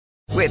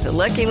With the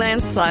Lucky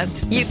Land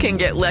Slots, you can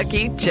get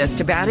lucky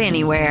just about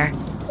anywhere.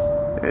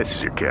 This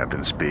is your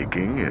captain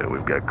speaking.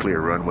 We've got clear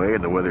runway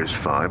and the weather's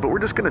fine, but we're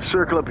just going to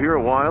circle up here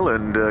a while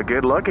and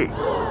get lucky.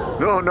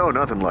 No,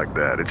 nothing like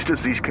that. It's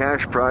just these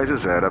cash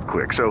prizes add up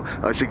quick. So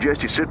I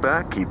suggest you sit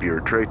back, keep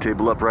your tray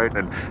table upright,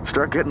 and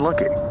start getting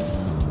lucky.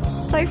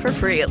 Play for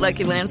free at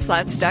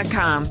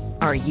LuckyLandSlots.com.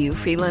 Are you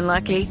feeling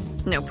lucky?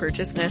 No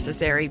purchase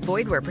necessary.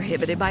 Void where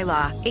prohibited by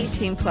law.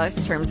 18+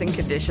 terms and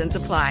conditions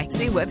apply.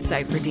 See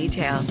website for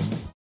details.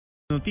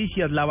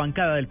 Noticias, la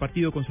bancada del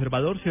Partido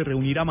Conservador se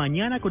reunirá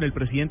mañana con el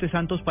presidente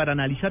Santos para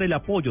analizar el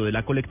apoyo de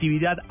la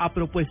colectividad a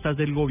propuestas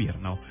del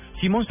gobierno.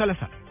 Simón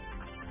Salazar.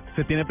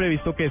 Se tiene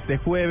previsto que este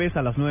jueves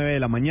a las 9 de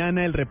la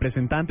mañana el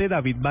representante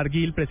David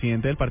Barguil,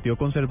 presidente del Partido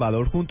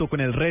Conservador, junto con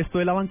el resto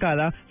de la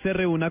bancada, se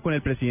reúna con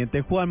el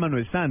presidente Juan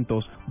Manuel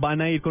Santos. Van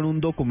a ir con un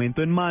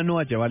documento en mano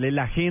a llevarle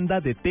la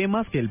agenda de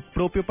temas que el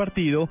propio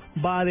partido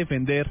va a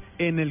defender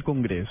en el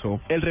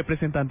Congreso. El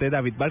representante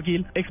David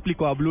Barguil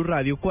explicó a Blue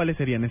Radio cuáles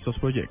serían estos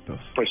proyectos.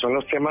 Pues son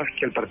los temas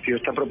que el partido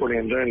está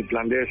proponiendo en el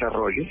Plan de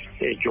Desarrollo.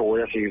 Yo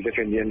voy a seguir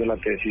defendiendo la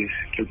tesis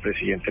que el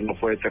presidente no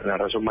puede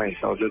ternar a sus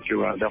magistrados del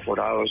Tribunal de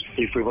Aforados,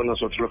 y fuimos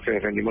nosotros los que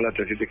defendimos la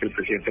tesis de que el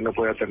presidente no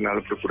puede alternar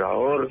al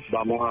procurador.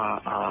 Vamos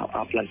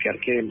a plantear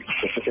que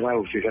este tema de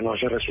justicia no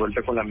se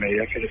resuelve con las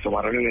medidas que se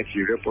tomaron en el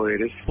equilibrio de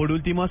poderes. Por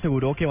último,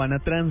 aseguró que van a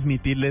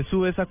transmitirle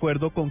su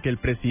desacuerdo con que el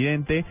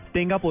presidente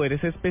tenga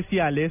poderes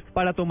especiales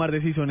para tomar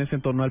decisiones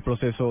en torno al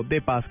proceso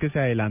de paz que se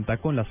adelanta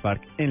con las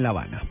FARC en La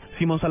Habana.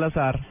 Simón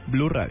Salazar,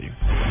 Blue Radio.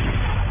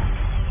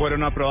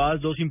 Fueron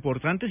aprobadas dos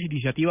importantes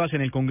iniciativas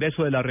en el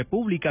Congreso de la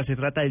República. Se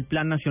trata del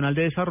Plan Nacional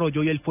de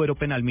Desarrollo y el Fuero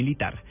Penal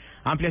Militar.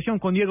 Ampliación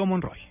con Diego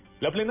Monroy.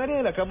 La plenaria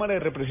de la Cámara de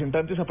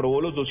Representantes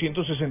aprobó los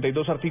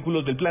 262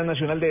 artículos del Plan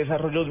Nacional de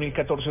Desarrollo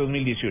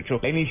 2014-2018.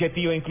 La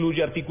iniciativa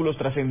incluye artículos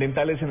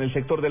trascendentales en el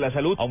sector de la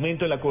salud,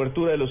 aumento en la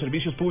cobertura de los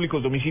servicios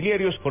públicos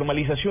domiciliarios,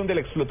 formalización de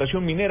la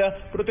explotación minera,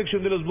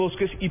 protección de los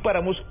bosques y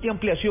páramos y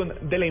ampliación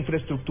de la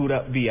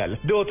infraestructura vial.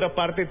 De otra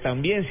parte,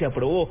 también se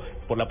aprobó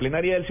por la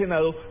plenaria del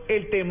Senado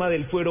el tema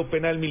del fuero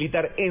penal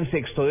militar en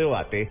sexto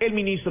debate. El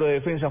ministro de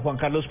Defensa, Juan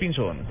Carlos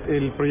Pinzón.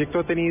 El proyecto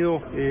ha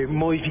tenido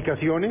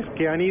modificaciones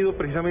que han ido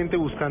precisamente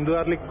buscando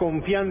darle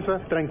confianza,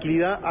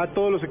 tranquilidad a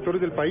todos los sectores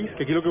del país,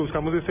 que aquí lo que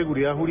buscamos es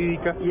seguridad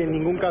jurídica y en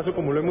ningún caso,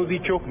 como lo hemos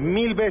dicho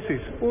 1000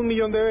 veces,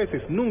 1.000.000 de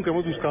veces, nunca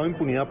hemos buscado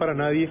impunidad para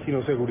nadie,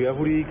 sino seguridad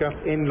jurídica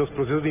en los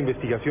procesos de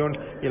investigación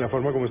y en la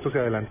forma como esto se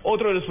adelanta.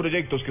 Otro de los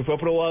proyectos que fue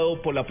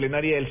aprobado por la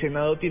plenaria del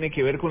Senado tiene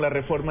que ver con la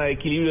reforma de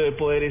equilibrio de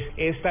poderes.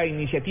 Esta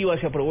iniciativa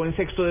se aprobó en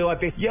sexto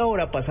debate y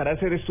ahora pasará a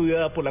ser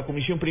estudiada por la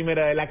Comisión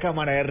Primera de la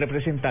Cámara de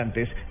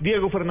Representantes.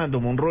 Diego Fernando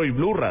Monroy,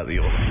 Blue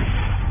Radio.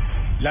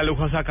 La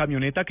lujosa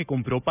camioneta que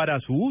compró para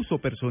su uso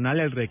personal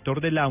el rector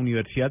de la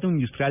Universidad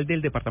Industrial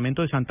del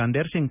Departamento de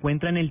Santander se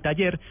encuentra en el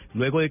taller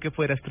luego de que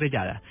fuera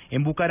estrellada.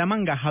 En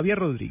Bucaramanga, Javier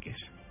Rodríguez.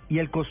 Y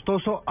el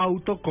costoso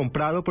auto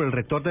comprado por el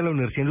rector de la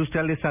Universidad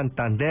Industrial de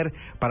Santander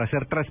para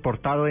ser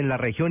transportado en la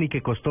región y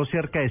que costó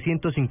cerca de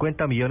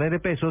 150 millones de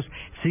pesos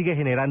sigue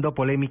generando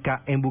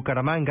polémica en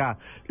Bucaramanga,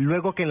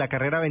 luego que en la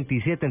carrera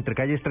 27 entre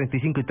calles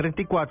 35 y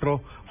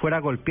 34 fuera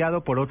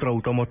golpeado por otro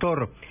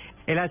automotor.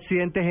 El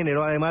accidente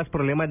generó además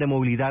problemas de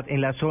movilidad en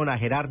la zona.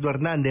 Gerardo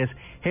Hernández,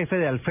 jefe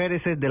de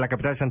alféreces de la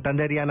capital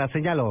santanderiana,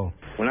 señaló.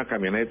 Una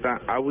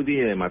camioneta Audi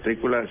de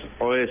matrículas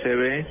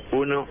OSB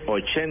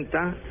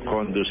 180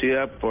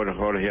 conducida por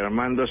Jorge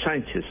Armando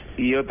Sánchez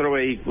y otro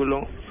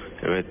vehículo,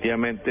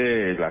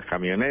 efectivamente la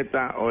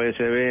camioneta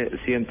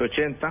OSB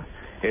 180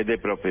 es de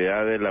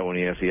propiedad de la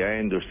Universidad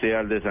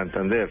Industrial de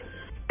Santander.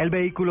 El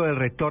vehículo del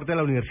rector de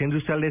la Universidad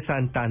Industrial de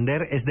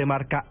Santander es de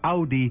marca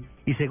Audi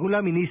y según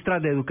la ministra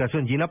de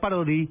Educación Gina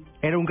Parodi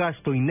era un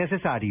gasto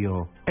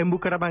innecesario. En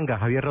Bucaramanga,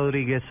 Javier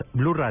Rodríguez,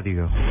 Blue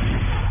Radio.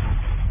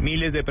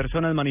 Miles de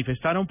personas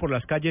manifestaron por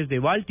las calles de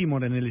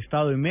Baltimore en el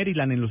estado de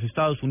Maryland en los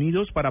Estados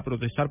Unidos para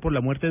protestar por la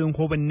muerte de un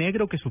joven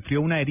negro que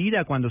sufrió una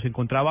herida cuando se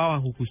encontraba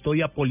bajo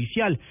custodia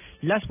policial.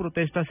 Las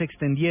protestas se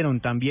extendieron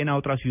también a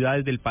otras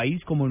ciudades del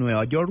país como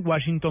Nueva York,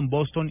 Washington,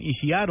 Boston y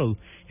Seattle.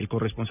 El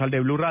corresponsal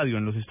de Blue Radio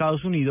en los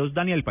Estados Unidos,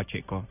 Daniel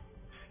Pacheco.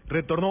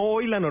 Retornó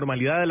hoy la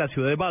normalidad de la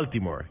ciudad de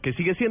Baltimore, que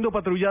sigue siendo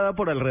patrullada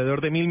por alrededor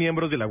de 1.000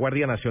 miembros de la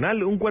Guardia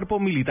Nacional, un cuerpo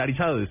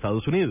militarizado de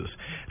Estados Unidos.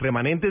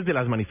 Remanentes de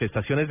las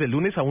manifestaciones del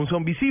lunes aún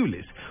son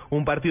visibles.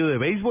 Un partido de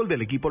béisbol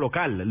del equipo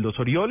local, los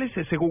Orioles,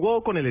 se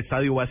jugó con el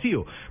estadio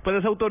vacío, pues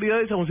las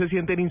autoridades aún se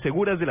sienten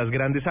inseguras de las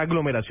grandes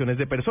aglomeraciones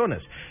de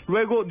personas,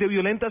 luego de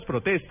violentas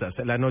protestas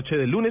la noche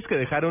del lunes que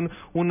dejaron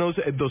unos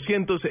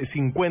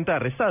 250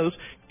 arrestados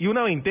y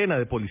una veintena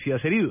de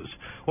policías heridos.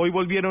 Hoy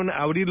volvieron a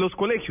abrir los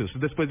colegios,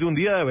 después de un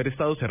día de haber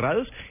estado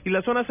cerrados, y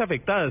las zonas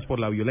afectadas por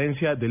la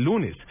violencia del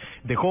lunes,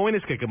 de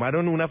jóvenes que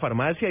quemaron una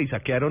farmacia y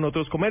saquearon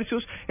otros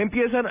comercios,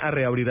 empiezan a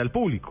reabrir al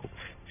público.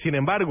 Sin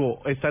embargo,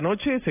 esta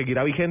noche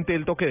seguirá vigente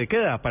el toque de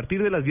queda a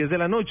partir de las 10 de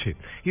la noche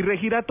y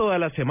regirá toda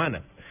la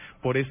semana.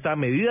 Por esta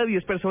medida,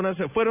 10 personas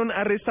fueron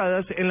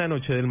arrestadas en la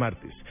noche del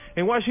martes.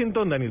 En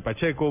Washington, Daniel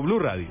Pacheco, Blue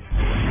Radio.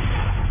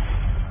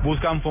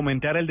 Buscan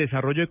fomentar el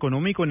desarrollo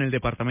económico en el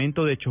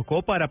departamento de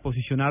Chocó para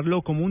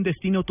posicionarlo como un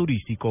destino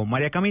turístico.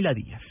 María Camila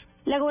Díaz.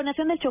 La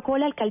Gobernación del Chocó,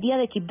 la Alcaldía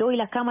de Quibdó y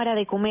la Cámara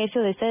de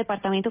Comercio de este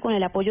departamento, con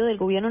el apoyo del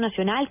Gobierno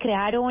Nacional,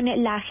 crearon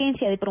la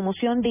Agencia de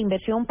Promoción de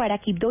Inversión para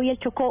Quibdó y el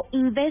Chocó,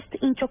 Invest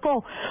in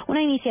Chocó,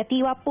 una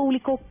iniciativa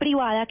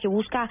público-privada que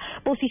busca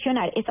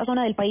posicionar esta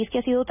zona del país que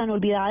ha sido tan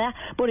olvidada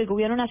por el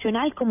Gobierno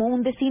Nacional como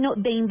un destino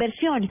de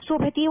inversión. Su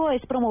objetivo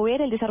es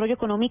promover el desarrollo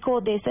económico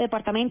de este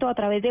departamento a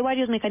través de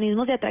varios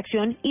mecanismos de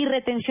atracción y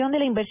retención de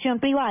la inversión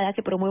privada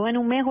que promuevan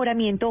un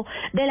mejoramiento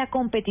de la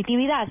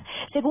competitividad.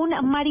 Según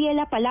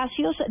Mariela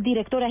Palacios,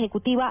 directora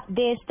ejecutiva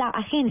de esta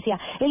agencia,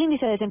 el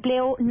índice de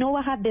desempleo no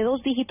baja de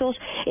 2 dígitos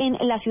en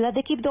la ciudad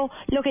de Quibdó,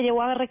 lo que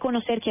llevó a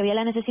reconocer que había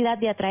la necesidad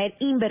de atraer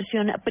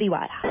inversión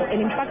privada. El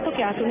impacto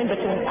que hace una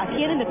inversión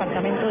aquí en el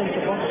departamento del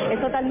Chocó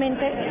es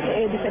totalmente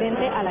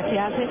diferente a la que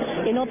hace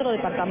en otro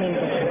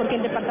departamento, porque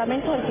el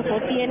departamento del Chocó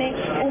tiene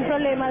un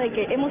problema de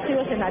que hemos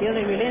sido escenario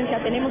de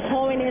violencia, tenemos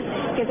jóvenes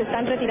que se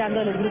están retirando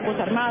de los grupos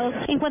armados.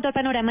 En cuanto al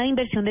panorama de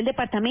inversión del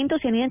departamento,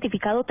 se han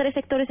identificado 3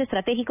 sectores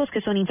estratégicos que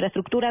son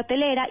infraestructura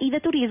hotelera y de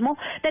turismo,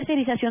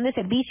 tercerización de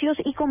servicios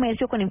y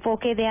comercio con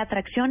enfoque de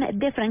atracción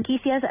de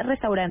franquicias,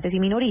 restaurantes y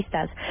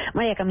minoristas.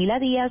 María Camila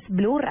Díaz,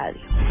 Blue Radio.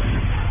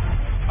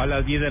 A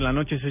las 10 de la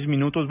noche, 6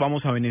 minutos,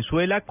 vamos a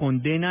Venezuela.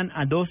 Condenan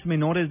a 2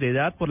 menores de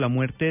edad por la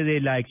muerte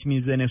de la ex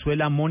Miss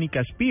Venezuela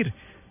Mónica Spear.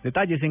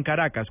 Detalles en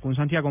Caracas con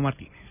Santiago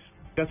Martínez.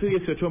 Casi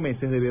 18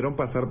 meses debieron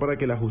pasar para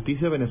que la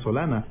justicia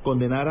venezolana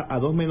condenara a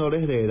 2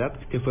 menores de edad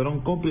que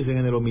fueron cómplices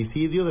en el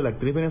homicidio de la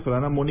actriz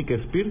venezolana Mónica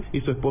Spear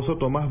y su esposo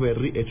Tomás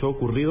Berry, hecho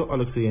ocurrido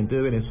al occidente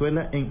de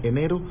Venezuela en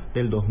enero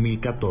del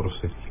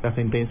 2014. La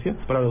sentencia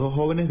para los 2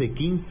 jóvenes de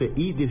 15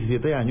 y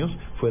 17 años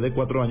fue de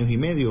 4 años y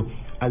medio.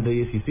 Al de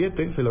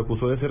 17 se le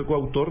acusó de ser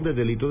coautor del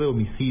delito de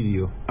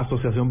homicidio,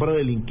 asociación para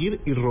delinquir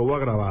y robo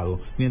agravado,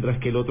 mientras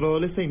que el otro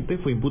adolescente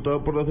fue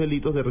imputado por los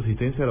delitos de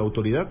resistencia a la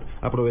autoridad,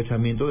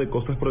 aprovechamiento de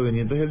cosas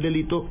provenientes del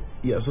delito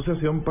y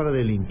asociación para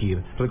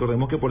delinquir.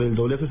 Recordemos que por el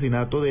doble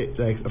asesinato de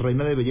la ex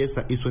reina de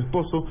belleza y su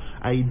esposo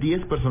hay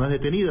 10 personas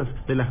detenidas,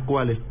 de las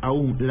cuales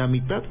aún la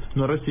mitad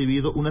no ha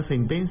recibido una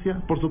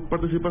sentencia por su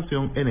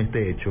participación en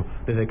este hecho.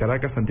 Desde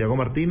Caracas, Santiago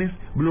Martínez,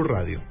 Blue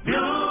Radio.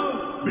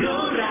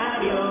 Blue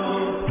Radio.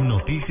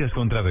 Noticias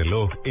contra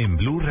reloj en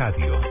Blue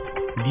Radio.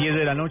 10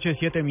 de la noche,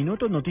 7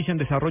 minutos, noticia en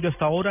desarrollo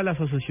hasta ahora. Las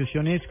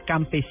asociaciones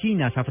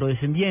campesinas,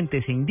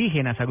 afrodescendientes e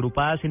indígenas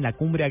agrupadas en la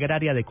Cumbre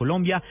Agraria de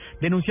Colombia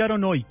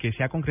denunciaron hoy que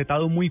se ha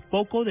concretado muy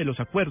poco de los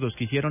acuerdos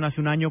que hicieron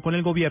hace un año con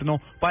el gobierno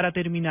para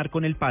terminar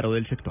con el paro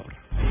del sector.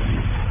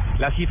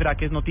 La cifra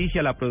que es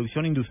noticia: la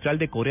producción industrial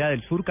de Corea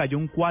del Sur cayó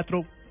un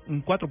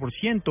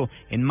 4%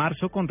 en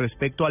marzo con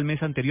respecto al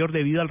mes anterior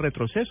debido al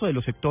retroceso de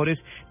los sectores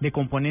de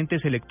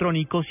componentes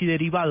electrónicos y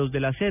derivados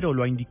del acero,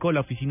 lo indicó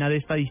la Oficina de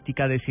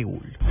Estadística de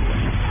Seúl.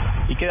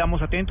 Y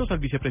quedamos atentos al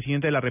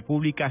vicepresidente de la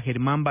República,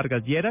 Germán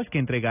Vargas Lleras, que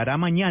entregará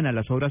mañana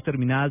las obras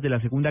terminadas de la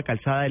segunda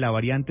calzada de la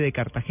variante de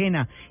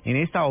Cartagena. En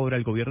esta obra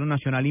el gobierno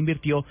nacional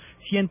invirtió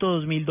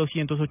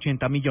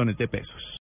 102.280 millones de pesos.